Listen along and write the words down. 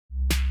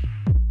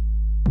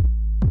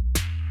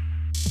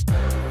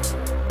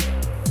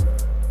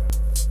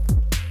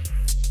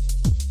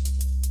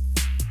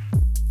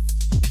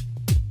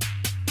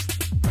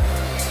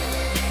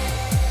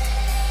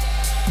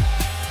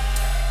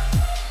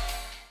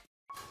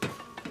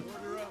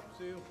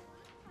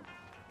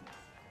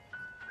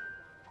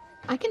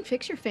I can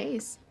fix your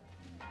face.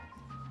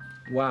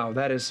 Wow,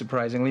 that is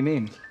surprisingly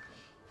mean.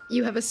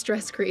 You have a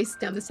stress crease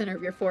down the center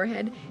of your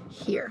forehead.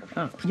 Here.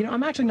 Oh, you know,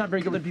 I'm actually not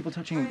very good at people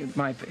touching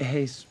my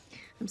face.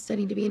 I'm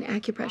studying to be an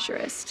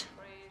acupressurist.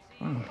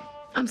 Oh.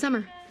 I'm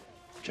Summer.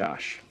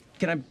 Josh.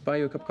 Can I buy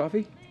you a cup of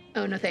coffee?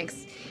 Oh, no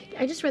thanks.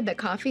 I just read that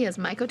coffee has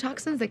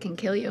mycotoxins that can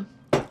kill you.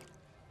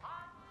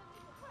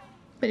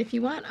 But if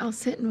you want, I'll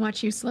sit and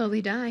watch you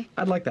slowly die.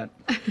 I'd like that.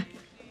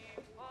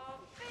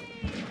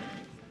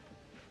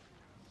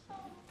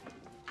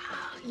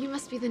 You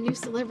must be the new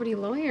celebrity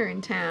lawyer in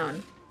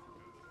town.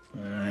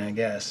 I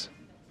guess.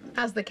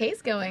 How's the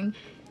case going?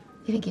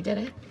 You think you did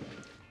it?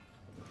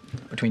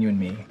 Between you and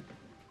me,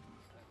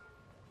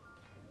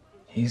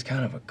 he's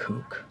kind of a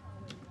kook.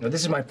 You know, this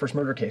is my first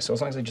murder case, so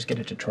as long as I just get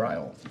it to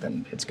trial,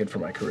 then it's good for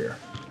my career.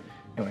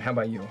 Anyway, how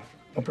about you?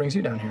 What brings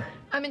you down here?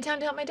 I'm in town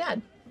to help my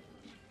dad.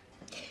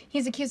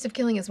 He's accused of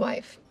killing his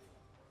wife.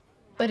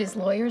 But his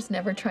lawyers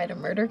never tried a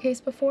murder case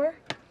before.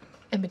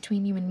 And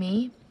between you and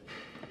me,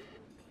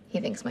 he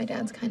thinks my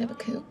dad's kind of a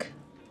kook.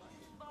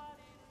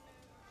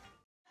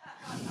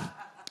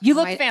 You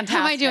look fantastic. How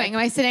am I doing? Am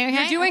I sitting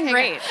okay? You're doing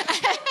great.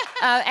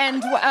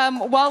 And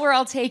while we're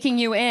all taking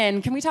you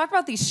in, can we talk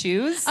about these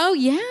shoes? Oh,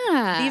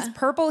 yeah. These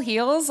purple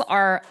heels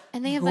are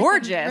and they have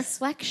gorgeous. Like a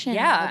reflection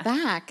yeah. on the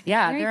back.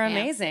 Yeah, Very they're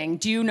fancy. amazing.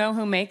 Do you know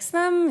who makes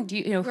them? Do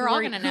you know We're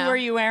all gonna know. Who are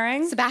you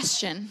wearing?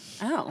 Sebastian.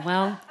 Oh,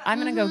 well, I'm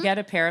going to go get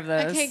a pair of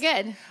those. Okay,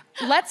 good.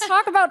 Let's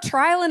talk about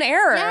trial and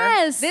error.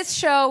 Yes. This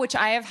show, which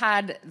I have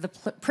had the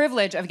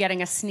privilege of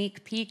getting a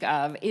sneak peek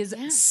of, is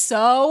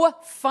so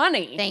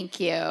funny. Thank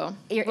you.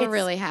 We're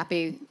really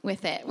happy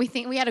with it. We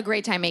think we had a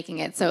great time making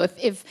it. So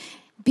if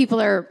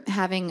people are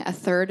having a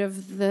third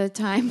of the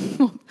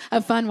time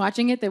of fun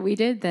watching it that we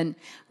did, then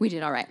we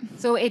did all right.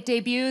 So it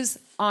debuts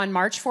on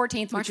March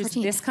 14th, which is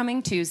this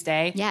coming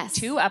Tuesday. Yes.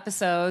 2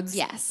 episodes.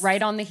 Yes.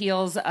 Right on the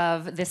heels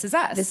of This Is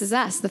Us. This Is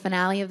Us, the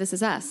finale of This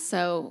Is Us.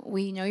 So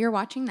we know you're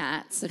watching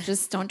that, so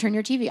just don't turn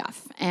your TV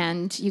off,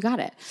 and you got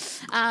it.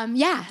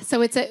 So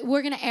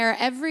we're going to air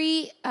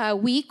every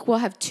week. We'll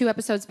have 2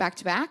 episodes back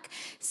to back.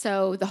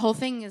 So the whole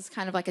thing is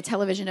kind of like a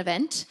television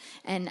event,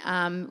 and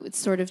it's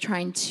sort of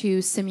trying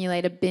to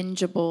simulate a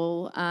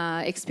bingeable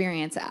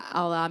experience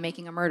a la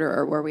Making a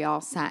Murderer, where we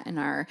all sat in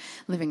our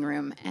living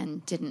room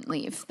and didn't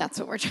leave. That's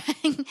what we're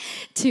trying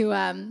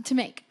to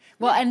make.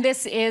 Well, and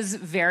this is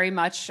very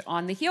much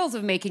on the heels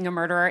of Making a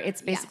Murderer.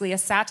 It's basically a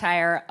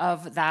satire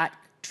of that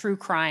true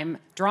crime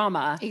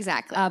drama.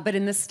 Exactly. But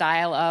in the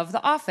style of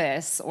The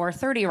Office or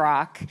 30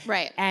 Rock.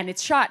 Right. And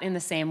it's shot in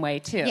the same way,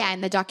 too. Yeah, in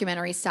the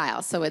documentary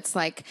style. So it's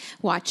like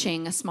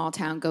watching a small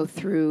town go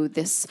through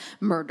this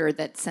murder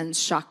that sends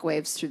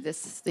shockwaves through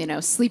this,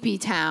 sleepy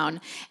town.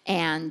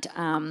 And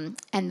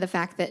the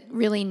fact that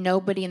really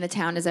nobody in the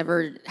town has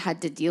ever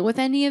had to deal with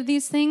any of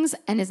these things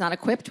and is not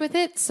equipped with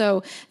it.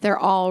 So they're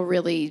all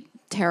really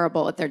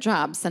terrible at their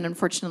jobs, and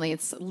unfortunately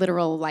it's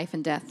literal life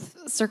and death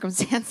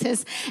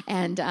circumstances,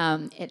 and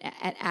it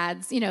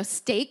adds,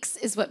 stakes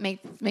is what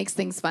makes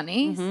things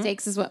funny. Mm-hmm.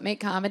 Stakes is what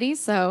make comedy,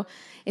 so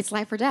it's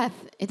life or death.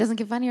 It doesn't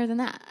get funnier than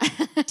that.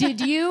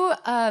 Did you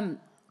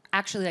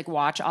actually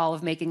watch all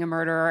of Making a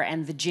Murderer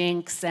and The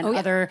Jinx and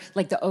other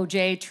the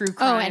OJ true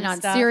crime and on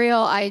stuff?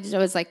 Serial, I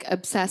was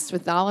obsessed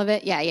with all of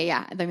it.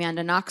 Yeah. The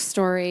Amanda Knox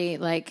story,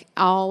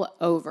 all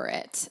over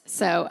it.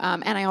 So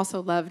and I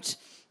also loved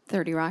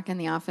 30 Rock and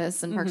The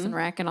Office and Parks and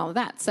Rec and all of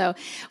that. So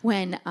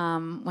when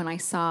I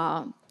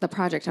saw the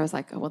project, I was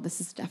like, oh, well, this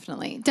is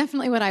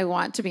definitely what I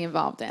want to be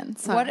involved in.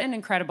 So, what an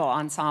incredible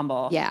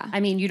ensemble. Yeah. I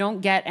mean, you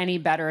don't get any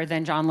better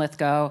than John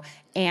Lithgow.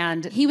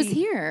 And he was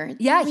here.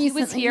 Yeah, recently. he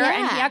was here.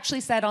 Yeah. And he actually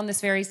said on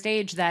this very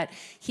stage that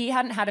he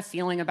hadn't had a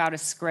feeling about a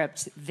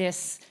script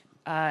this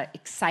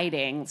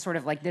exciting, sort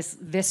of this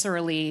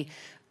viscerally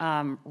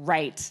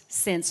right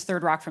since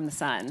Third Rock from the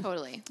Sun.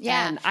 Totally.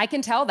 Yeah. And I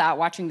can tell that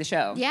watching the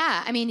show.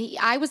 Yeah. I mean,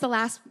 I was the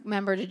last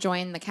member to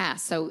join the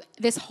cast. So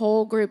this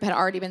whole group had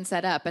already been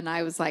set up. And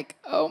I was like,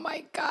 oh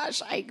my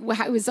gosh, it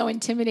was so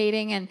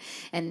intimidating and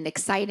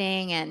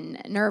exciting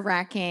and nerve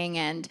wracking.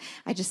 And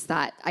I just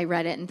thought, I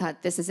read it and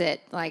thought, this is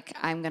it.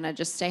 I'm going to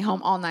just stay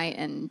home all night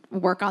and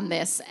work on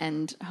this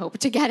and hope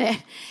to get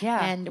it. Yeah.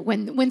 And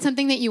when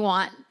something that you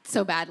want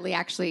so badly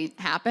actually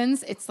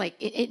happens, it's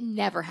it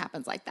never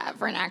happens like that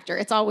for an actor.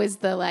 It's always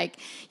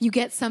you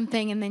get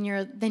something and then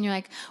you're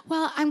like,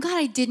 well, I'm glad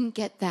I didn't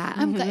get that.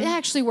 I'm glad it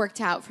actually worked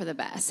out for the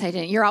best. I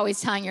didn't. You're always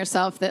telling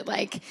yourself that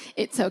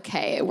it's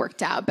okay, it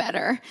worked out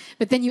better.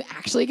 But then you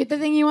actually get the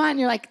thing you want and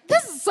you're like,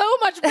 this is so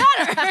much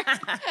better.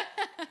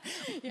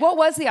 What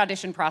was the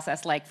audition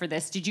process like for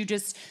this? Did you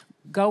just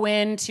go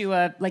into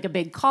a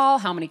big call?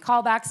 How many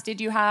callbacks did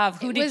you have?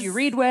 Who did you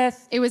read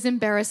with? It was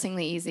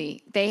embarrassingly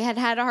easy. They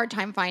had a hard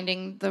time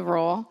finding the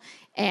role,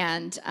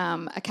 And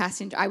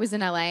I was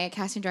in LA, a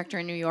casting director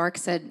in New York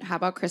said, how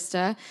about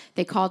Krysta?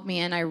 They called me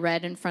in, I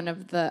read in front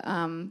of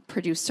the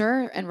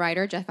producer and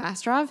writer, Jeff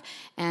Astrov,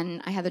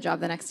 and I had the job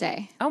the next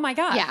day. Oh my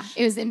gosh. Yeah,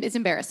 it's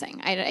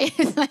embarrassing.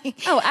 It's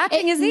like,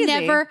 acting is easy. It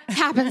never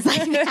happens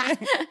like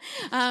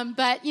that.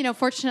 But,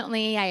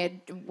 fortunately, I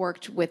had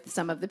worked with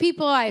some of the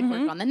people. I had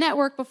worked on the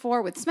network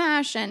before with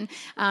Smash, and,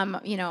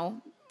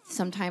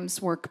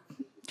 sometimes work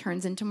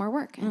turns into more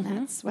work, and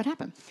that's what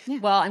happened. Yeah.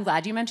 Well, I'm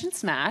glad you mentioned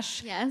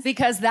Smash. Yes.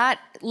 Because that,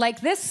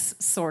 like this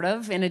sort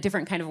of, in a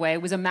different kind of way,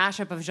 was a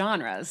mashup of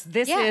genres.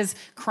 This is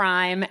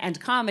crime and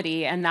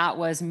comedy, and that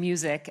was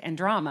music and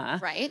drama.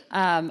 Right.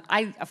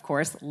 I, of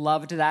course,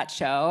 loved that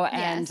show.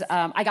 Yes.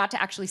 And I got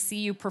to actually see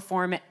you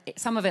perform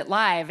some of it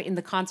live in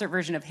the concert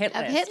version of Hit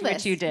List,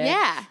 which you did.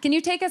 Yeah. Can you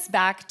take us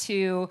back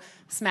to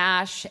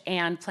Smash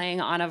and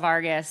playing Anna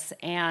Vargas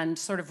and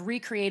sort of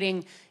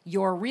recreating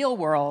your real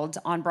world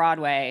on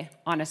Broadway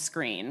on a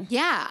screen?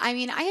 Yeah, I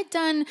mean, I had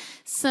done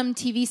some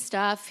TV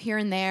stuff here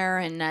and there,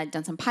 and I'd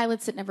done some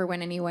pilots that never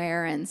went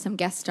anywhere, and some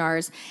guest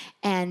stars.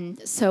 And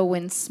so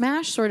when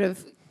Smash sort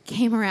of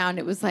came around,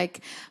 it was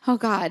like, oh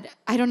God,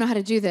 I don't know how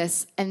to do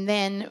this. And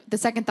then the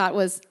second thought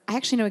was, I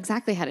actually know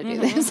exactly how to do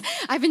this.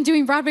 I've been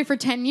doing Broadway for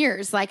 10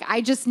 years. Like,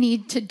 I just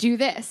need to do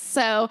this.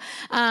 So,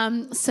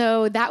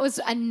 so that was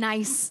a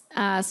nice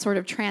sort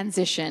of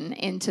transition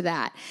into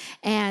that.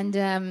 And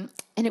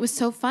it was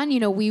so fun.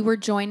 We were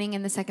joining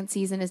in the second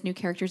season as new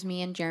characters,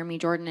 me and Jeremy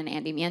Jordan and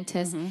Andy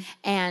Mientus,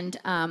 and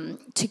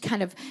to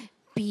kind of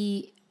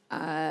be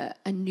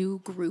a new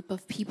group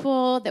of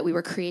people that we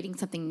were creating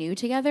something new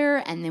together,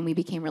 and then we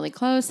became really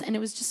close, and it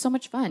was just so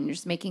much fun. You're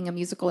just making a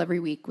musical every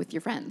week with your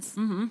friends.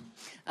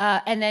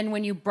 And then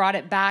when you brought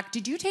it back,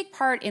 did you take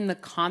part in the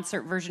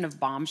concert version of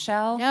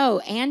Bombshell? No,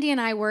 Andy and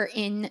I were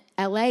in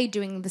LA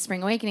doing the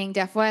Spring Awakening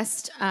Deaf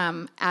West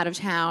out of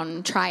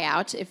town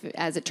tryout,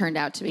 as it turned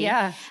out to be.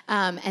 Yeah.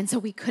 And so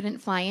we couldn't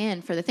fly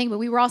in for the thing, but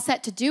we were all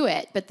set to do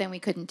it, but then we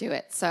couldn't do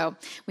it. So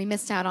we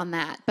missed out on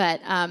that.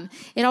 But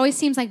it always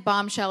seems like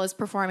Bombshell is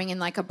performing in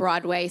like a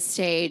Broadway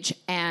stage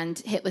and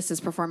Hit List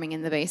is performing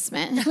in the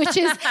basement, which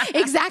is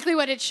exactly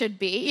what it should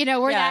be.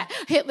 That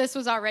Hit List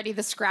was already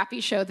the scrappy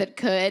show that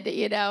could,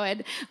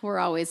 and we're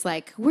always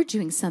like, we're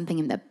doing something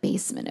in the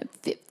basement of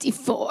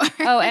 54.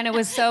 Oh, and it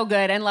was so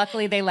good. And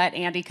luckily they let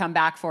Andy come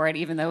back for it,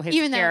 even though his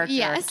character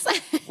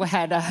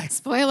had...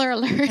 Spoiler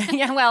alert.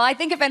 Yeah, well, I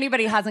think if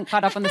anybody hasn't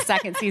caught up on the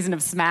second season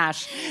of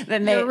Smash,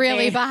 then they're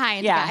really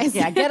behind, guys.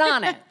 Yeah, get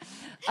on it.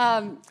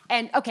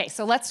 And okay,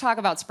 so let's talk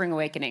about Spring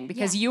Awakening,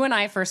 because you and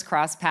I first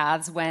crossed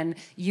paths when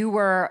you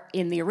were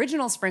in the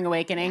original Spring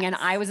Awakening, and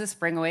I was a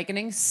Spring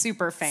Awakening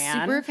super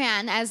fan. Super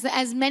fan, as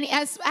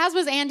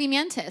was Andy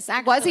Mientus,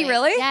 actually. Was he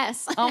really?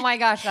 Yes. Oh my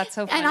gosh, that's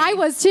so funny. And I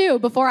was too.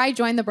 Before I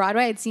joined the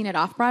Broadway, I'd seen it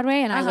off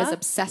Broadway, and I was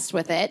obsessed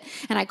with it.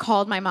 And I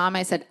called my mom.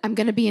 I said, I'm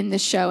going to be in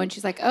this show. And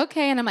she's like,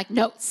 okay. And I'm like,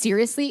 no,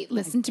 seriously,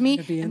 listen to me.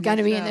 I'm going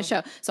to be in the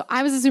show. So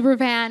I was a super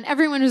fan.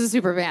 Everyone was a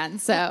super fan.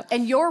 So.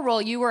 And your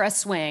role, you were a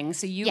swing.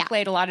 So you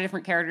played a lot of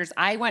different characters.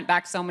 I went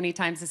back so many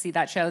times to see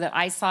that show that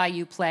I saw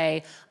you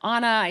play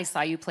Anna. I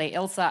saw you play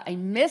Ilsa. I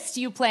missed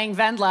you playing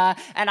Wendla,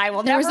 and I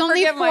will never forgive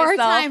myself. There was only 4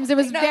 times. It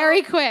was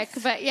very quick,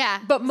 but yeah.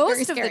 But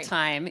most of the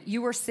time,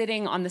 you were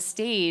sitting on the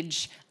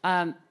stage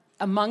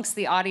amongst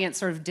the audience,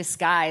 sort of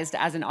disguised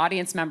as an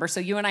audience member. So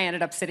you and I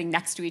ended up sitting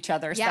next to each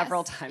other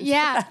several times for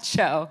that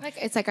show.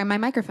 It's like on my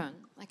microphone.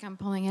 Like I'm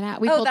pulling it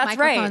out. We pulled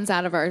microphones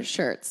out of our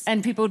shirts.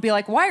 And people would be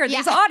like, why are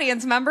these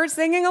audience members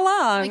singing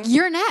along? Like,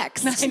 you're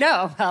next. I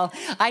know. Well,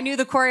 I knew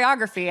the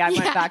choreography. I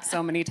went back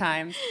so many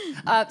times.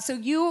 So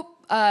you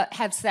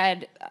have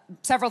said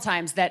several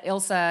times that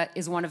Ilsa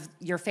is one of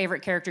your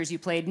favorite characters you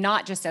played,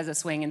 not just as a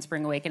swing in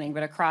Spring Awakening,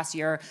 but across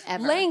your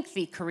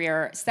lengthy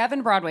career,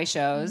 7 Broadway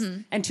shows,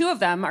 and 2 of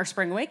them are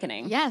Spring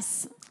Awakening.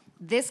 Yes.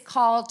 This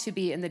call to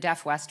be in the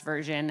Deaf West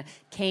version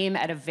came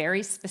at a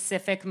very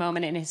specific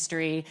moment in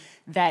history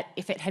that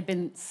if it had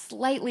been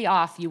slightly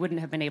off, you wouldn't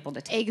have been able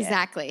to take it.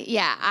 Exactly.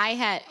 Yeah. I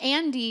had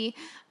Andy,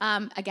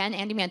 again,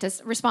 Andy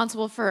Mientus,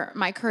 responsible for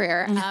my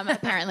career,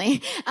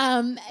 apparently,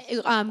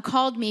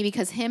 called me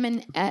because him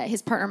and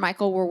his partner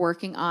Michael were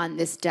working on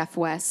this Deaf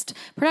West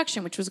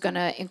production, which was going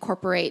to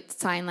incorporate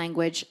sign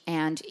language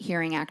and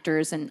hearing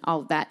actors and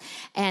all of that.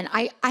 And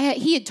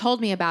he had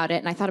told me about it,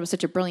 and I thought it was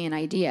such a brilliant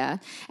idea.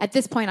 At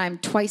this point, I'm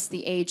twice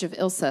the age of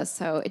Ilsa,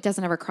 so it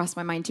doesn't ever cross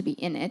my mind to be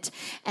in it.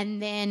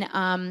 And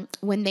then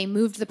when they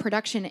moved the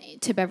production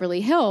to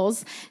Beverly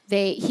Hills,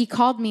 he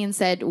called me and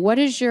said,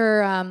 what's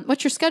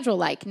your schedule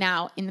like?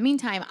 Now, in the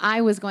meantime,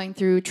 I was going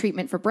through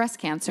treatment for breast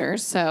cancer,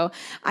 so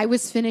I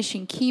was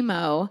finishing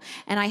chemo,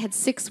 and I had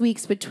 6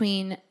 weeks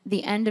between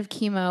the end of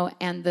chemo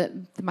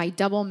and my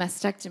double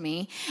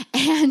mastectomy,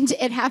 and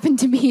it happened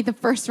to be the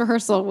first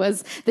rehearsal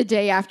was the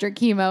day after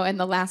chemo, and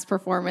the last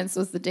performance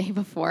was the day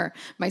before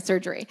my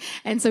surgery.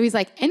 And so he's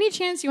like, any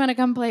chance you want to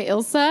come play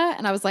Ilsa?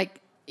 And I was like,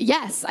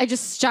 yes. I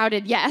just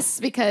shouted yes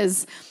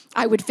because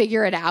I would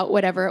figure it out,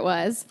 whatever it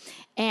was.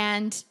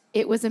 And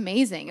it was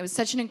amazing. It was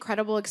such an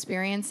incredible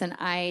experience, and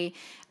I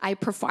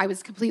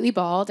was completely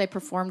bald. I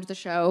performed the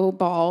show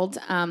bald.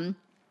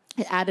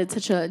 it added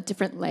such a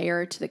different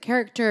layer to the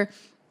character.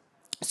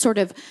 Sort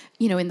of,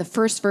 in the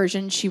first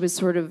version, she was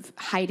sort of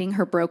hiding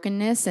her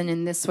brokenness, and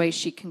in this way,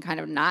 she can kind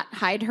of not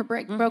hide her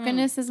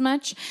brokenness as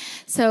much.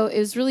 So it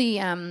was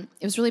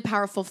really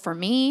powerful for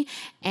me,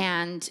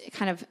 and it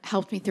kind of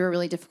helped me through a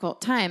really difficult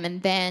time.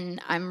 And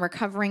then I'm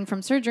recovering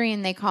from surgery,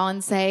 and they call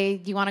and say,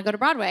 "Do you want to go to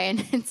Broadway?"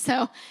 And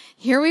so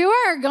here we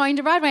were going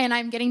to Broadway, and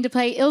I'm getting to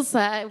play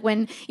Ilsa.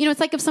 When it's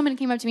like if someone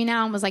came up to me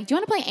now and was like, "Do you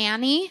want to play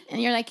Annie?"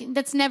 And you're like,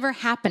 "That's never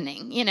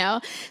happening,"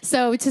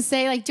 So to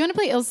say like, "Do you want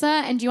to play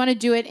Ilsa?" and "Do you want to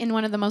do it in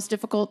one of the most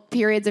difficult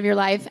periods of your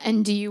life,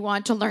 and do you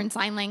want to learn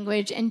sign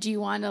language, and do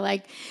you want to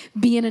like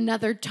be in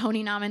another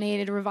Tony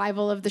nominated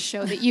revival of the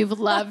show that you've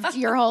loved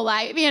your whole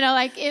life?"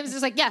 It was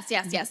just like yes.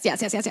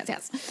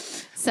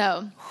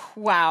 So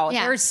wow,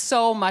 there's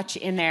so much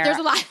in there. There's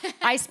a lot.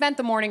 I spent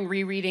the morning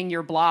rereading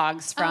your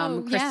blogs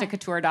from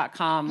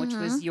KrystaCouture.com, which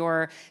was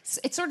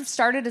it sort of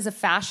started as a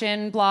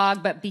fashion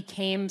blog, but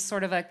became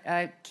sort of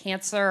a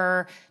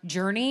cancer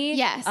journey.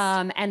 Yes.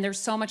 And there's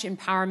so much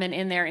empowerment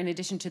in there in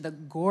addition to the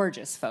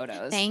gorgeous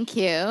photos. Thank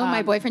you.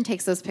 My boyfriend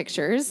takes those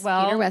pictures.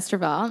 Well, Peter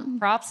Westervelt.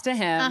 Props to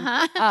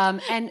him.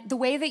 And the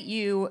way that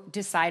you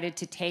decided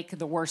to take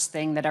the worst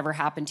thing that ever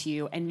happened to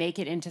you and make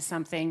it into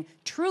something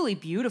truly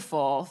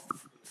beautiful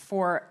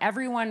for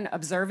everyone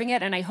observing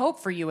it, and I hope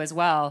for you as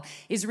well,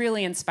 is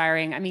really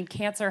inspiring. I mean,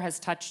 cancer has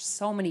touched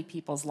so many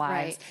people's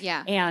lives. Right,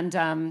 yeah.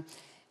 And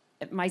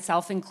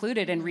myself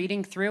included, and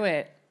reading through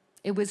it,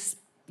 it was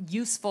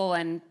useful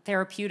and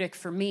therapeutic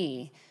for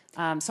me.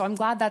 So I'm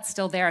glad that's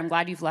still there. I'm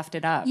glad you've left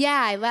it up. Yeah,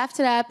 I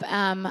left it up.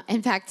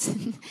 In fact,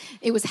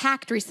 it was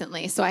hacked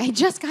recently, so I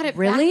just got it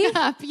Really? back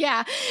up.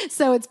 Yeah,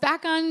 so it's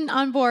back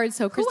on board.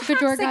 So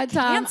KrystaCouture.com.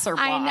 Cancer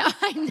blog?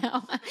 I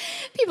know.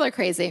 People are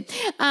crazy.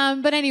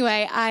 But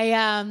anyway,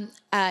 I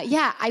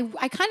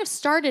kind of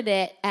started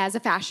it as a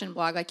fashion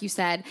blog, like you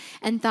said,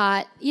 and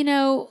thought,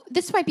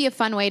 this might be a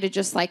fun way to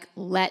just like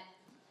let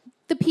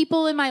the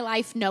people in my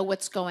life know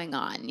what's going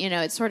on.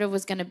 It sort of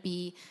was going to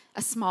be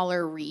a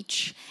smaller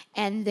reach.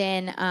 And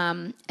then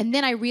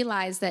I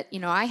realized that,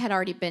 I had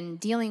already been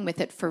dealing with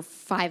it for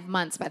 5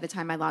 months by the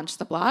time I launched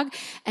the blog,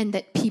 and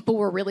that people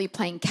were really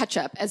playing catch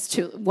up as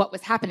to what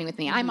was happening with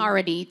me. I'm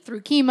already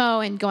through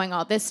chemo and going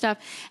all this stuff.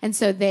 And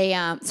so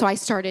so I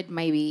started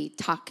maybe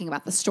talking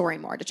about the story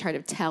more to try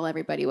to tell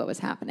everybody what was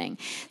happening.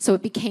 So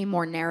it became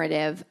more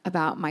narrative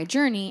about my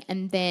journey.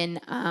 And then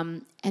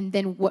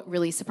what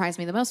really surprised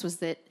me the most was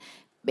that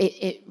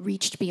it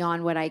reached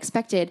beyond what I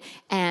expected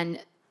and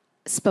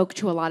spoke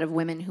to a lot of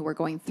women who were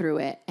going through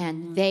it,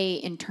 and they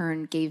in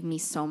turn gave me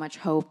so much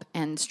hope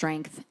and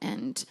strength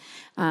and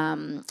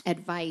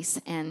advice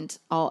and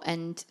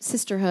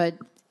sisterhood,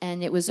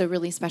 and it was a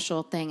really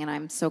special thing, and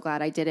I'm so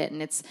glad I did it.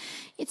 And it's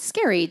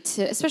scary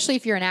to, especially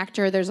if you're an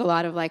actor, there's a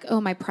lot of like, oh,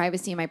 my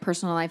privacy and my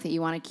personal life that you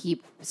want to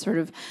keep sort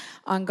of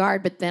on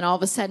guard, but then all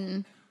of a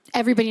sudden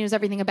everybody knows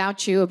everything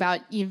about you,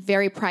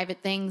 very private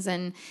things,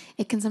 and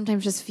it can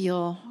sometimes just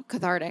feel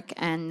cathartic.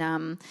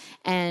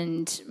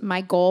 And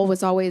my goal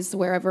was always,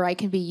 wherever I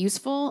can be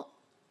useful,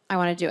 I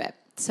want to do it.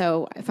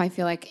 So if I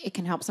feel like it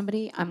can help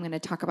somebody, I'm going to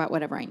talk about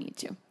whatever I need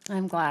to.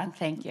 I'm glad.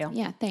 Thank you.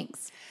 Yeah,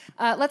 thanks.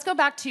 Let's go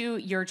back to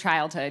your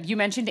childhood. You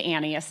mentioned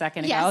Annie a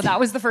second ago. Yes.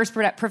 That was the first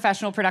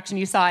professional production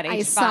you saw at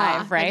age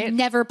 5, right? I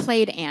never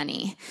played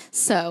Annie.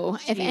 So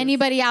if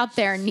anybody out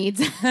there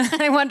needs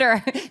I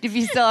wonder if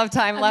you still have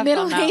time left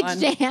on that one.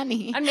 middle-aged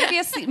Annie. And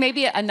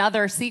maybe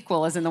another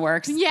sequel is in the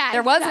works. Yeah,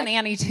 there was an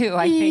Annie too,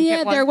 I think. Yeah,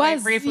 at one there point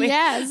was. Briefly.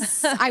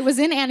 Yes, I was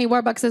in Annie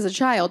Warbucks as a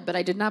child, but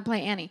I did not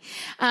play Annie.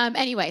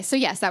 Anyway, so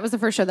yes, that was the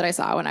first show that I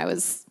saw when I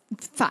was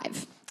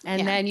 5.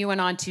 And then you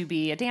went on to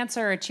be a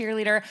dancer, a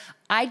cheerleader.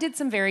 I did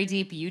some very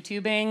deep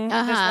YouTubing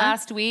this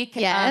last week.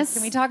 Yes.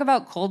 Can we talk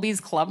about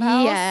Colby's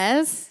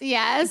Clubhouse?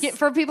 Yes.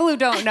 For people who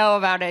don't know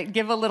about it,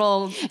 give a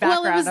little background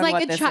Well, it was on like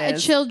what this a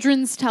is.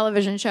 children's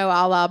television show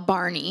a la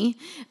Barney,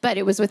 but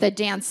it was with a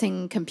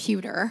dancing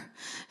computer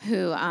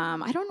who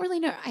I don't really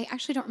know. I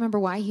actually don't remember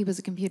why he was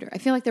a computer. I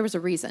feel like there was a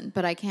reason,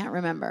 but I can't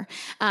remember.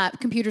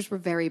 Computers were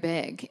very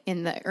big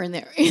in the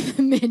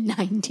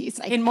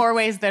mid-90s. In more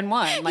ways than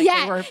one. Like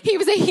he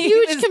was a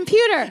huge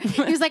computer.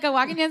 He was like a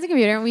walking, dancing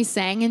computer, and we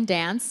sang and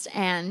danced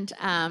and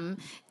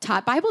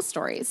taught Bible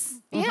stories.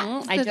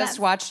 Yeah, I just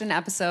watched an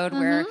episode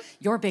where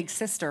your big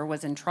sister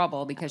was in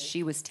trouble because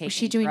she was taking Was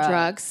she doing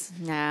drugs?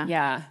 Nah.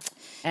 Yeah.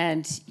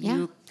 And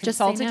you just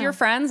say consulted no. your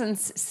friends and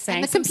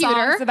sang the some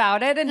computer. songs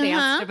about it and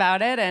danced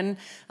about it. And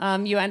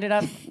you ended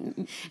up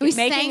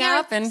making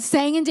up and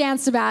sang and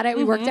danced about it.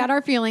 We worked out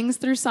our feelings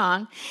through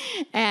song.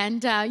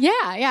 And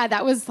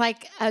that was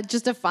like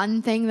just a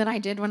fun thing that I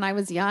did when I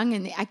was young.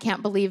 And I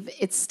can't believe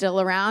it's still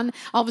around.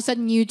 All of a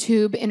sudden,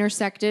 YouTube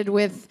intersected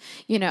with,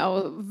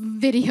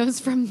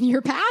 videos from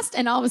your past.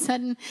 And all of a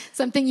sudden,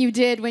 something you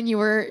did when you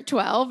were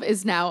 12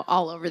 is now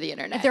all over the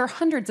internet. there are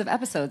hundreds of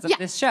episodes of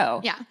this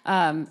show. Yeah.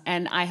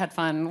 And I had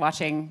fun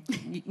watching,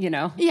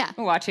 Yeah.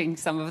 watching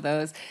some of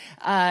those.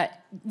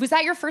 Was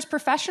that your first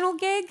professional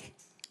gig?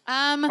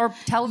 Or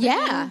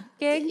television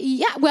gig?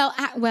 Yeah. Well,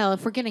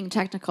 if we're getting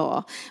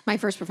technical, my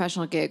first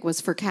professional gig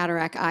was for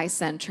Cataract Eye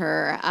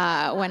Center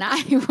when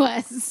I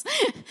was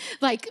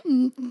like,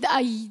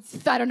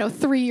 I don't know,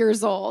 3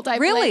 years old. I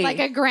Really? played like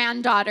a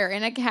granddaughter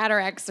in a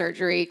cataract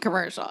surgery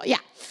commercial. Yeah.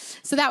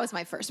 So that was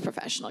my first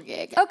professional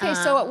gig. Okay,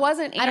 so it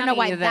wasn't I don't know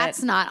why Annie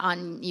that's not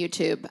on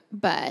YouTube,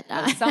 but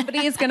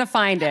somebody is going to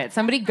find it.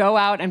 Somebody go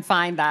out and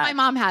find that. my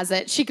mom has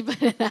it. She could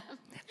put it up.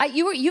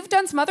 You've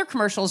done some other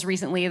commercials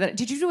recently.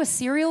 Did you do a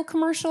cereal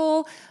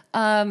commercial?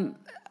 I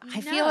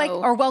feel like,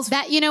 or Wells.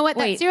 That you know what?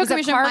 Wait, that cereal was it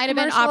commercial car might have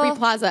been commercial? Aubrey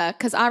Plaza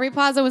because Aubrey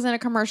Plaza was in a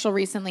commercial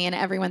recently, and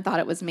everyone thought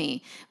it was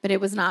me, but it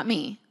was not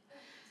me.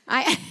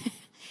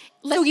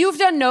 So you've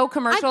done no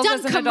commercials I've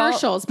as done an adult?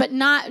 commercials, but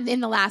not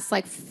in the last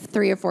like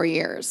 3 or 4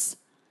 years.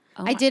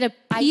 I did a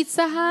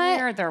Pizza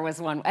Hut. There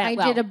was one. I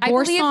Well, did a I believe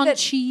Boursin that-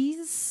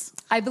 cheese.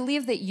 I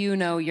believe that you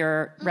know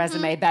your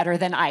resume better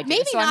than I do.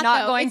 Maybe so not, I'm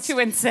not though. going It's- to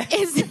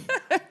insist.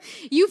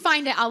 You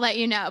find it, I'll let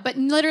you know. But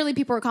literally,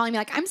 people were calling me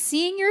like, "I'm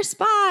seeing your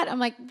spot." I'm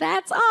like,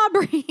 "That's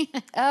Aubrey."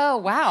 Oh,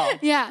 wow.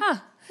 Yeah. Huh.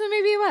 So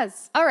maybe it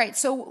was. All right.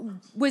 So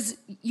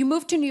you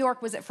moved to New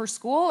York, was it for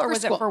school or For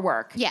was school. it for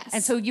work? Yes.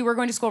 And so you were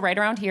going to school right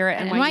around here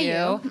at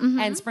NYU.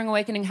 And Spring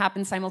Awakening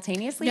happened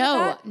simultaneously with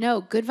that?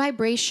 No, Good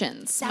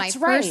Vibrations. That's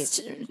right.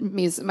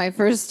 My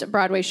first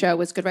Broadway show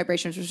was Good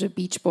Vibrations, which was a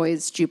Beach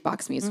Boys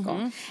jukebox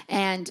musical.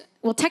 And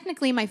well,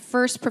 technically, my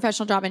first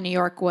professional job in New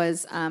York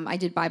was I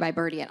did Bye Bye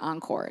Birdie at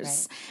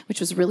Encores, which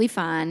was really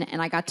fun,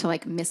 and I got to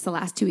like miss the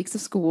last 2 weeks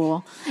of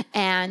school,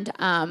 and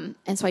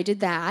so I did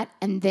that,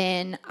 and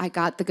then I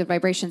got the Good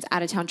Vibrations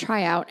out of town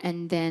tryout,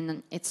 and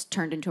then it's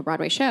turned into a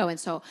Broadway show, and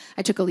so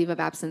I took a leave of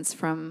absence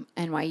from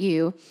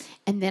NYU,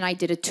 and then I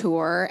did a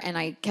tour, and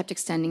I kept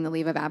extending the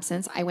leave of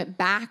absence. I went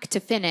back to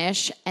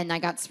finish, and I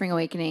got Spring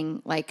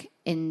Awakening like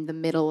in the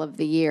middle of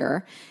the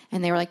year,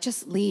 and they were like,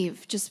 "Just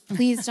leave, just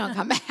please don't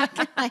come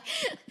back."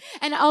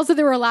 And also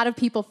there were a lot of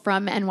people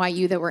from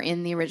NYU that were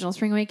in the original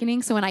Spring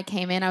Awakening, so when I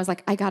came in I was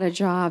like, "I got a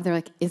job." They're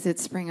like, "Is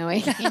it Spring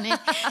Awakening?"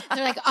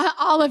 They're like,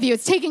 "All of you,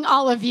 it's taking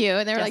all of you,"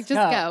 and they were like,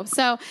 "Just go."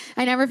 So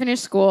I never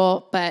finished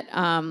school, but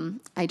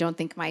I don't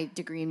think my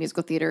degree in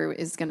musical theater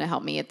is going to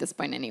help me at this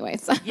point anyway.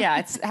 So. Yeah,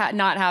 it's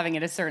not having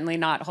it is certainly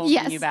not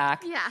holding you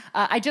back. Yeah.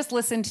 I just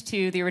listened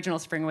to the original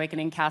Spring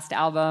Awakening cast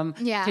album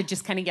to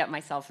just kind of get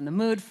myself in the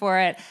mood for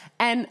it.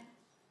 And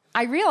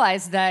I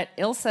realized that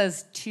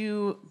Ilsa's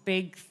two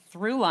big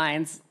through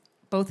lines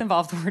both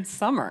involve the word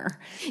summer.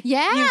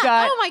 Yeah. You've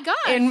got, oh my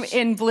gosh.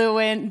 In Blue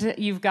Wind,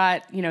 you've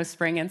got,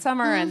 spring and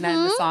summer, and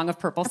then the song of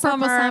Purple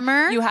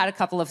Summer. You had a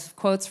couple of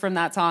quotes from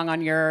that song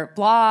on your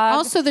blog.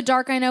 Also, The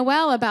Dark I Know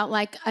Well about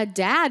like a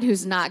dad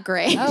who's not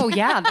great. Oh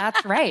yeah,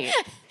 that's right.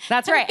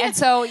 That's right. And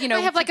so, I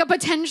have like a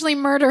potentially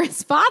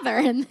murderous father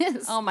in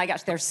this. Oh my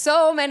gosh, there's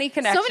so many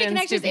connections. So many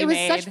connections. To be It was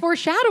made. such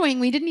foreshadowing.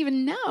 We didn't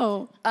even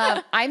know.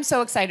 I'm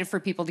so excited for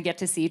people to get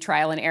to see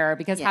Trial and Error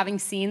because having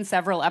seen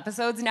several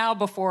episodes now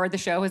before the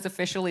show has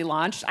officially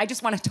launched, I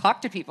just want to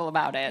talk to people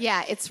about it.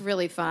 Yeah, it's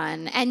really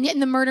fun. And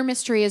the murder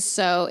mystery is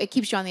it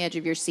keeps you on the edge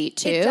of your seat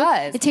too. It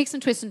does. It takes some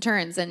twists and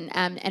turns.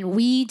 And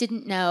we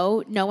didn't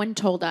know. No one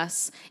told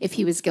us if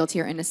he was guilty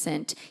or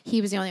innocent.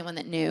 He was the only one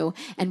that knew.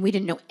 And we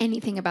didn't know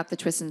anything about the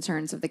twists and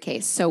turns of the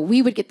case. So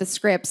we would get the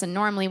scripts, and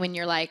normally when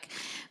you're like,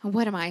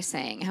 "What am I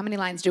saying? How many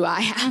lines do I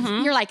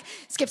have?" You're like,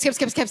 "Skip, skip,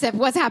 skip, skip, skip.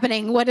 What's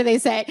happening? What do they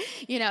say?"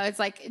 It's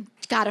like,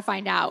 got to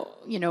find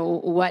out,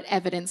 what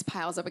evidence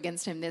piles up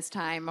against him this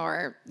time,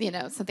 or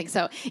something.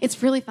 So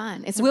it's really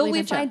fun. It's a Will really we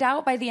fun show. find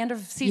out by the end of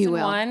season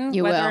will. 1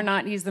 You whether will. or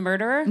not he's the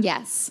murderer?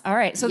 Yes. All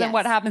right. So then Yes.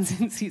 what happens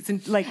in season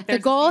The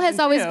goal has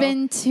always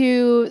been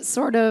to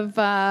sort of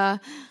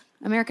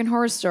American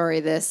Horror Story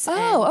this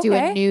and do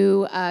a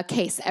new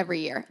case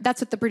every year.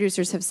 That's what the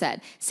producers have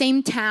said.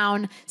 Same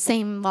town,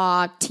 same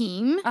law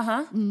team,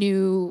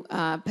 new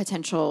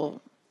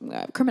potential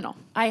criminal.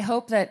 I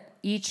hope that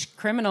each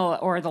criminal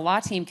or the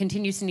law team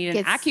continues to need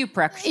an Gets-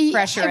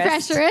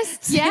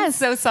 acupressurist. Yes.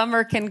 So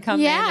Summer can come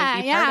in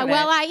and be part of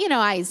Well,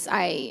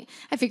 it.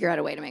 I figure out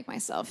a way to make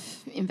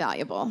myself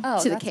invaluable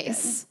to the that's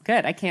case.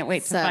 Good. I can't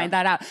wait to So. find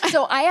that out.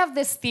 So I have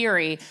this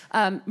theory.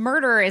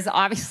 Murder is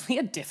obviously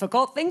a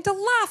difficult thing to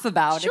laugh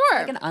about. Sure.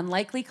 It's like an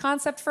unlikely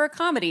concept for a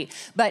comedy.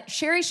 But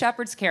Sherry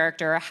Shepherd's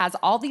character has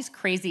all these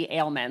crazy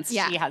ailments.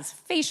 Yeah. She has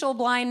facial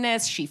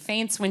blindness. She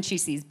faints when she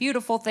sees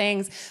beautiful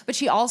things. But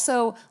she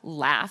also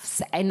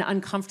laughs in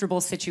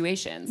uncomfortable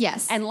situations.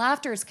 Yes. And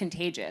laughter is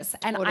contagious.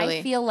 And Totally.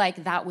 I feel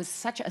like that was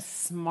such a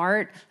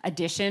smart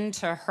addition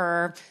to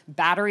her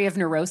battery of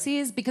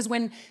neuroses because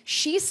when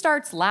she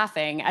starts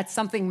laughing at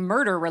something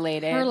murder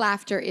related, Her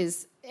laughter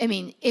is,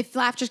 if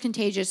laughter is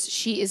contagious,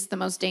 she is the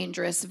most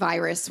dangerous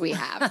virus we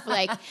have.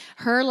 Like,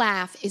 her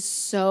laugh is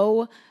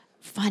so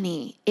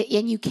funny.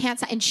 And you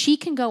can't, and she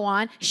can go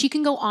on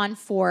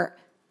for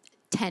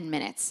 10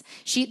 minutes.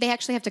 They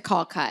actually have to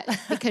call cut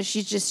because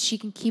she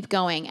can keep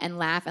going and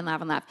laugh and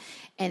laugh and laugh.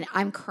 And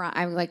I'm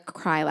like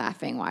cry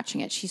laughing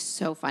watching it. She's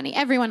so funny.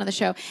 Everyone on the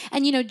show.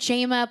 And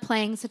Jama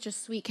playing such a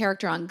sweet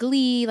character on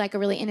Glee, like a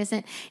really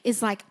innocent,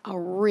 is like a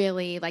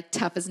really like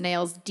tough as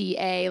nails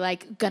DA,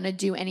 like gonna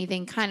do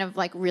anything kind of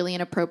like really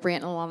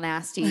inappropriate and a little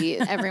nasty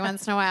every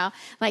once in a while.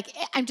 Like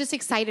I'm just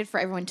excited for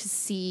everyone to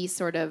see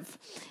sort of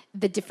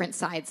the different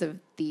sides of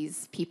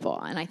these people,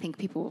 and I think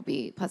people will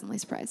be pleasantly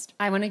surprised.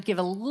 I want to give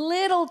a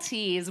little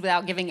tease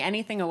without giving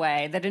anything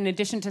away that in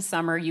addition to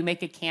Summer, you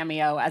make a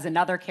cameo as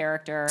another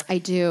character. I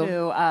do.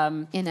 Who,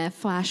 in a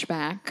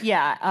flashback.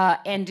 Yeah,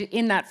 and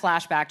in that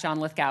flashback,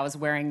 John Lithgow is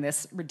wearing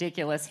this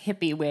ridiculous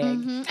hippie wig.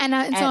 Mm-hmm.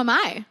 And so am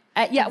I.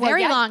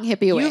 Very long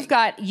hippie wig.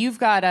 You've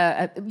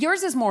got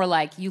yours is more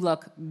like you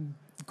look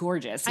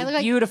gorgeous. I look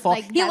like, beautiful.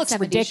 Like he looks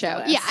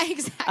ridiculous. Show. Yeah,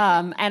 exactly.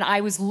 And I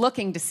was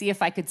looking to see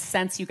if I could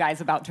sense you guys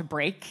about to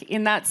break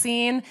in that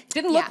scene.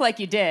 Didn't look like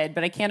you did,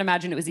 but I can't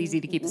imagine it was easy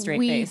to keep a straight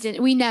face.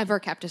 We never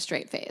kept a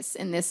straight face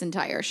in this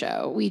entire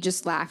show. We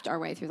just laughed our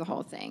way through the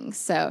whole thing.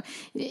 So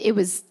it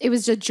was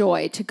a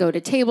joy to go to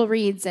table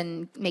reads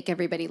and make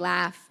everybody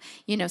laugh.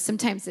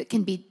 Sometimes it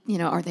can be,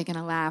 are they going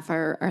to laugh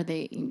or are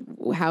they?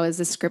 How is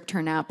the script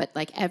turn out? But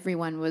like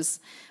everyone was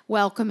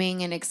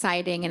welcoming and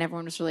exciting, and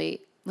everyone was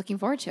really looking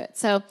forward to it.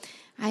 So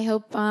I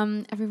hope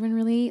everyone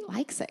really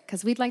likes it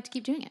because we'd like to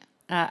keep doing it.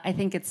 I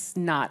think it's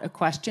not a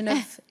question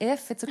of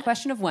if, it's a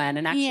question of when.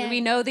 And actually,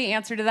 we know the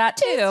answer to that,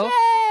 too.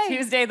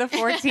 Tuesday the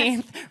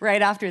 14th,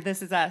 right after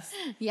This Is Us.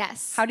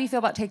 Yes. How do you feel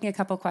about taking a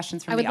couple of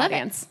questions from the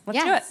audience?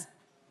 Let's do it.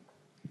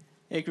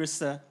 Hey,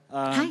 Krysta.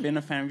 I've been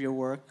a fan of your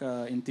work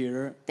in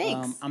theater.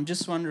 Thanks. I'm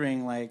just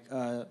wondering,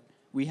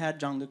 we had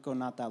John Lithgow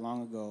not that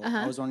long ago.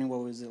 I was wondering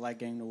what was it like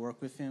getting to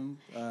work with him,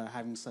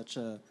 having such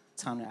a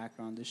talented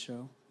actor on this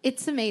show?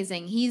 It's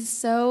amazing. He's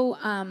so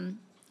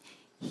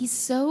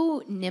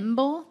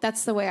nimble.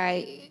 That's the way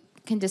I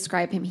can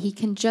describe him. He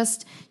can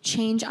just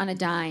change on a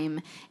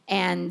dime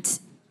and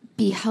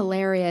be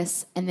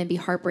hilarious and then be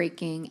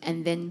heartbreaking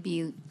and then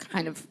be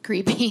kind of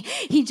creepy.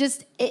 He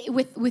just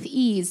with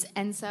ease.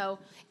 And so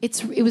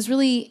it was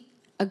really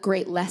a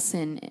great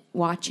lesson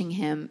watching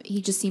him.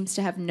 He just seems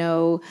to have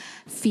no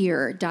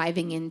fear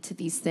diving into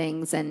these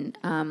things, and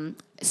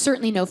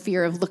certainly no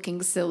fear of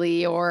looking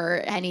silly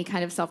or any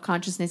kind of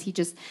self-consciousness. He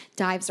just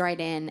dives right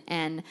in,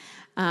 and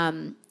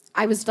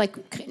I was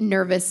like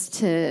nervous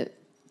to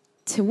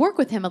work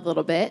with him a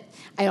little bit.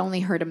 I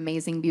only heard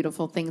amazing,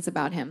 beautiful things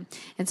about him.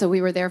 And so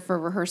we were there for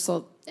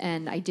rehearsal,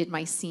 and I did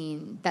my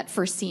scene, that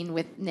first scene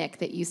with Nick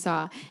that you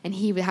saw, and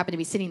he happened to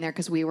be sitting there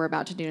because we were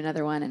about to do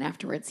another one, and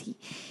afterwards he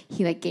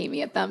like gave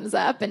me a thumbs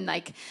up, and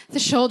like the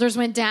shoulders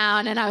went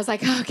down, and I was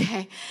like,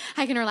 okay,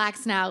 I can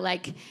relax now.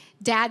 Like,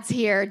 Dad's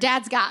here.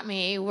 Dad's got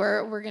me.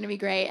 We're gonna be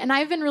great. And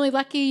I've been really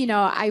lucky.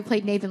 I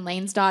played Nathan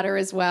Lane's daughter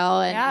as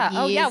well.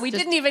 And we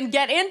didn't even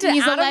get into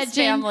Adam's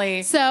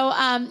family. So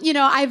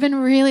I've been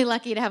really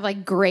lucky to have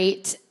like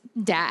great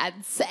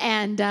dads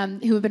and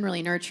who have been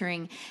really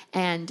nurturing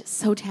and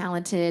so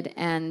talented.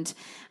 And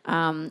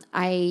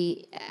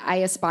I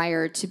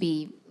aspire to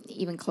be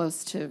even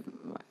close to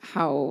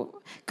how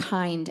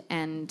kind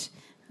and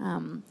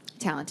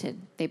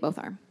talented they both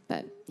are.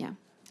 But yeah.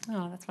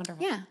 Oh, that's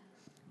wonderful. Yeah.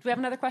 Do we have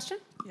another question?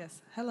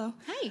 Yes. Hello.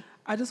 Hi.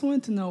 I just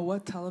wanted to know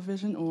what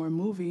television or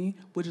movie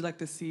would you like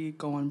to see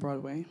go on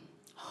Broadway?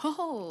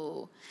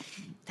 Oh,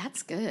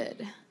 that's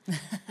good.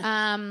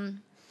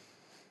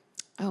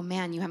 Oh,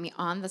 man, you have me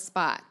on the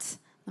spot.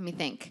 Let me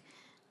think.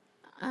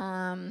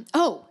 I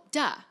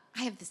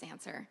have this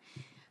answer.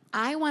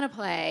 I want to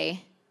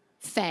play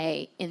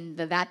Faye in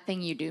the That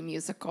Thing You Do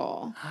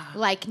musical,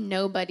 like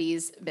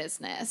nobody's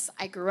business.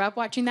 I grew up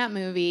watching that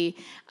movie.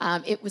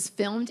 It was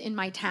filmed in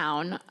my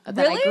town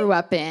that I grew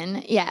up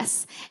in.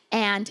 Yes.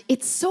 And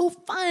it's so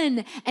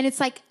fun. And it's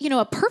like,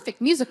 a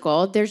perfect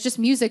musical. There's just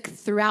music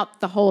throughout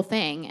the whole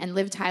thing. And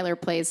Liv Tyler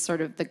plays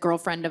sort of the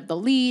girlfriend of the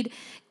lead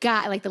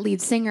guy, like the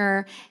lead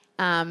singer.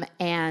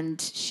 And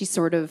she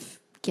sort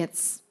of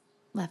gets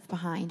left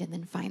behind and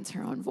then finds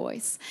her own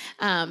voice.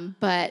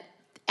 But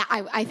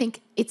I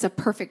think it's a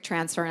perfect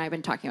transfer, and I've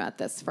been talking about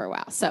this for a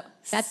while. So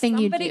That Thing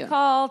You Do. Somebody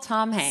call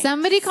Tom Hanks.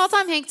 Somebody call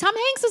Tom Hanks. Tom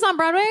Hanks is on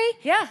Broadway.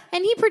 Yeah.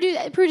 And he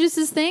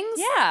produces things.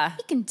 Yeah.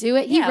 He can do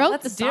it. He wrote the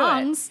let's do it.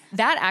 songs.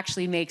 That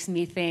actually makes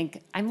me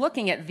think, I'm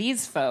looking at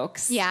these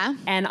folks. Yeah.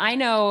 And I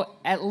know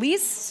at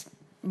least,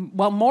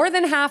 more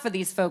than half of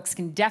these folks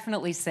can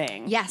definitely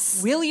sing.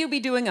 Yes. Will you be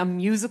doing a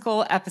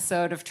musical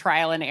episode of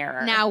Trial and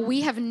Error? Now,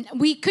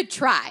 we could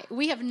try.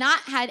 We have not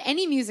had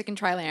any music in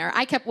Trial and Error.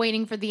 I kept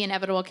waiting for the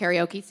inevitable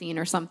karaoke scene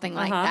or something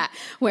like that,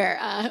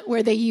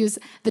 where they use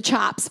the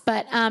chops.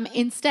 But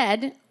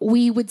instead,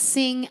 we would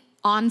sing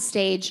on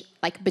stage,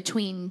 like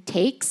between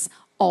takes,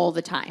 all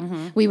the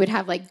time. We would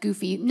have like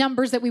goofy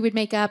numbers that we would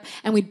make up,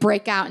 and we'd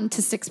break out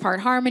into 6-part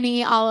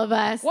harmony, all of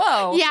us.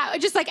 Whoa. Yeah,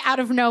 just like out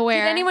of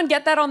nowhere. Did anyone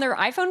get that on their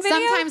iPhone video?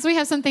 Sometimes we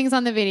have some things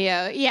on the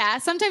video. Yeah,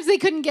 sometimes they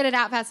couldn't get it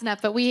out fast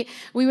enough, but we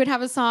would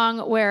have a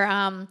song where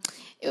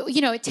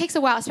it takes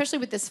a while, especially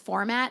with this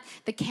format.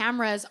 The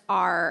cameras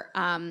are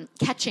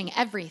catching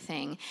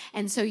everything,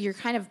 and so you're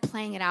kind of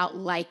playing it out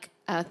like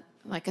a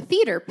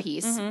theater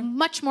piece,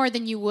 much more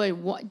than you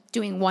would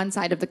doing one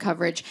side of the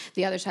coverage,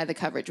 the other side of the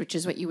coverage, which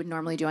is what you would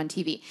normally do on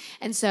TV.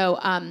 And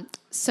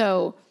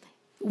so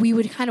we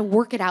would kind of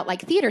work it out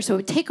like theater. So it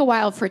would take a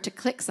while for it to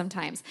click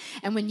sometimes.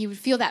 And when you would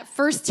feel that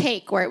first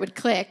take where it would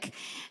click,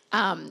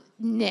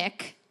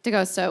 Nick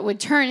DeGosto would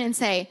turn and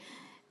say,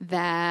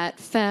 "That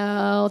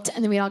felt,"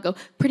 and then we'd all go,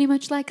 "Pretty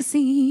much like a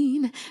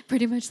scene,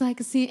 pretty much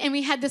like a scene." And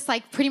we had this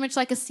like pretty much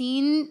like a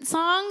scene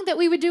song that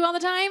we would do all the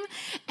time.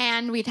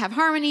 And we'd have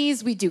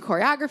harmonies, we'd do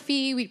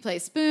choreography, we'd play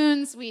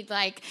spoons, we'd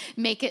like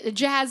make it a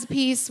jazz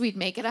piece, we'd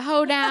make it a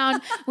hoedown.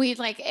 We'd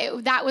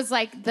that was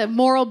like the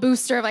moral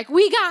booster of like,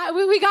 we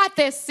got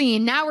this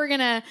scene. Now we're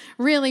gonna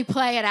really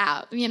play it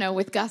out,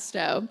 with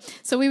gusto.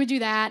 So we would do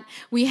that.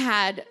 We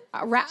had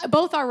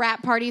both our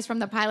rap parties from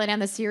the pilot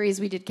and the series,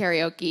 we did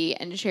karaoke,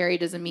 and Sherry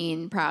does a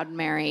mean Proud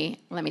Mary,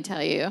 let me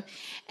tell you.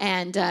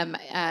 And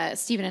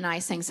Stephen and I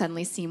sang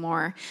Suddenly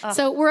Seymour.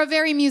 So we're a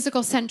very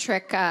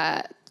musical-centric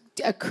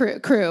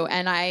crew,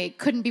 and I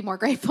couldn't be more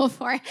grateful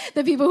for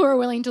the people who are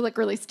willing to look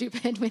really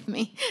stupid with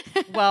me.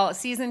 Well,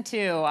 season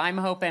 2,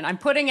 I'm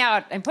putting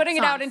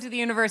it out into the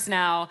universe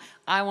now.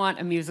 I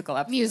want a musical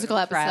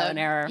episode. Trial and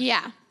error.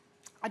 Yeah.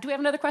 Do we have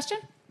another question?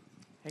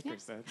 Hey,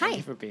 Krysta. Hi. Thank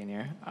you for being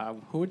here.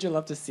 Who would you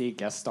love to see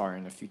guest star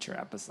in a future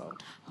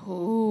episode?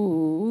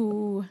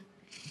 Ooh.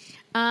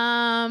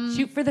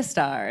 Shoot for the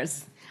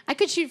stars. I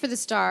could shoot for the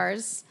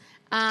stars.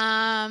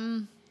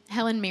 Helen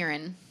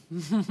Mirren.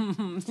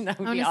 That would I want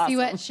be to see awesome.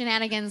 what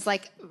shenanigans,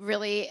 like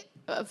really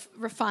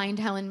refined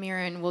Helen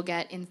Mirren will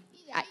get in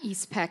at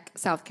East Peck,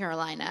 South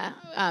Carolina.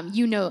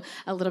 You know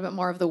a little bit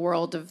more of the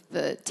world of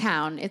the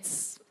town.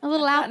 It's a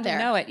little out there.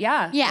 To know it,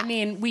 yeah. Yeah. I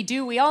mean,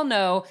 we all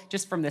know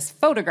just from this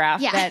photograph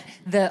that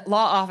the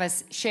law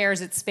office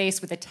shares its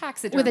space with a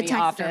taxidermy,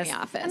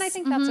 office. And I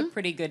think that's a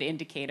pretty good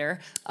indicator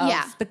of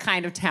the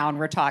kind of town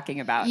we're talking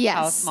about. Yes.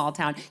 How small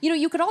town.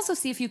 You could also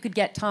see if you could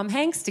get Tom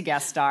Hanks to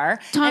guest star.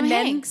 Tom and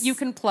Hanks. Then you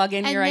can plug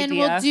in your idea. And then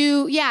we'll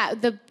do,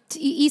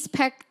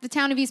 the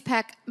town of East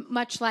Peck,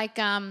 much like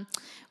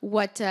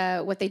what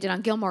they did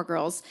on Gilmore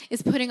Girls,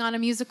 is putting on a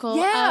musical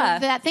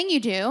of that thing you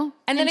do.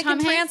 And then it Tom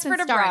can Hanks transfer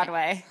to star in it.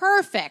 Broadway.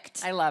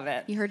 Perfect. I love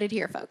it. You heard it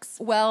here, folks.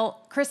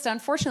 Well, Krysta,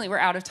 unfortunately, we're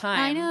out of time.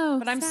 I know,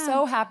 But I'm sad.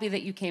 so happy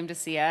that you came to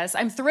see us.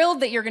 I'm thrilled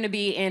that you're going to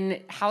be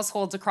in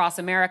households across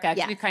America.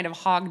 'Cause we kind of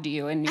hogged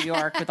you in New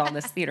York with all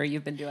this theater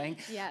you've been doing.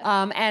 Yes.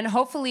 And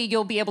hopefully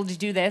you'll be able to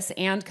do this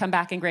and come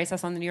back and grace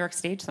us on the New York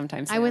stage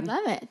sometime soon. I would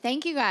love it.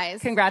 Thank you,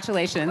 guys.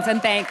 Congratulations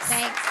and thanks.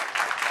 Thanks.